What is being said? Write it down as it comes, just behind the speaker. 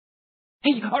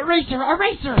Hey, eraser!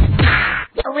 Eraser!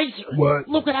 What?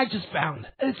 Look what I just found.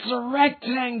 It's a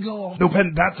rectangle. No,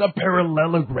 Ben, that's a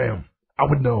parallelogram. I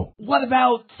would know. What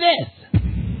about this?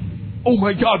 Oh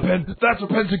my god, Ben, that's a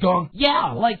pentagon.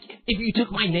 Yeah, like if you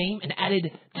took my name and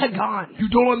added Tagon. You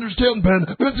don't understand, Ben.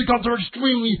 Pentagons are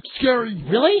extremely scary.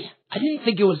 Really? I didn't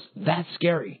think it was that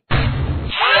scary.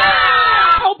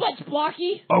 Ow! That's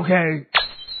Blocky. Okay.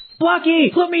 Blocky,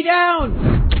 put me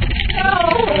down!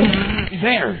 No!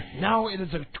 There. Now it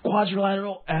is a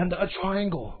quadrilateral and a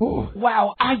triangle. Ooh.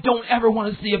 Wow, I don't ever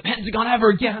want to see a pentagon ever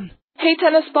again. Hey,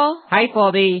 tennis ball. Hi,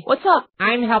 Foldy. What's up?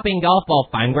 I'm helping Golf Ball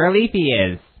find where Leafy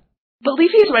is. But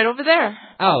Leafy's right over there.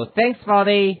 Oh, thanks,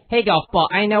 Foldy. Hey, Golf Ball,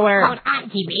 I know where... Hold on,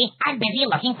 TV. I'm busy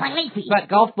looking for Leafy. But,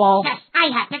 Golf Ball... Yes,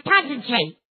 I have to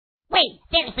concentrate. Wait,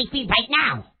 there's Leafy right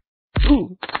now.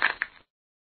 Ooh.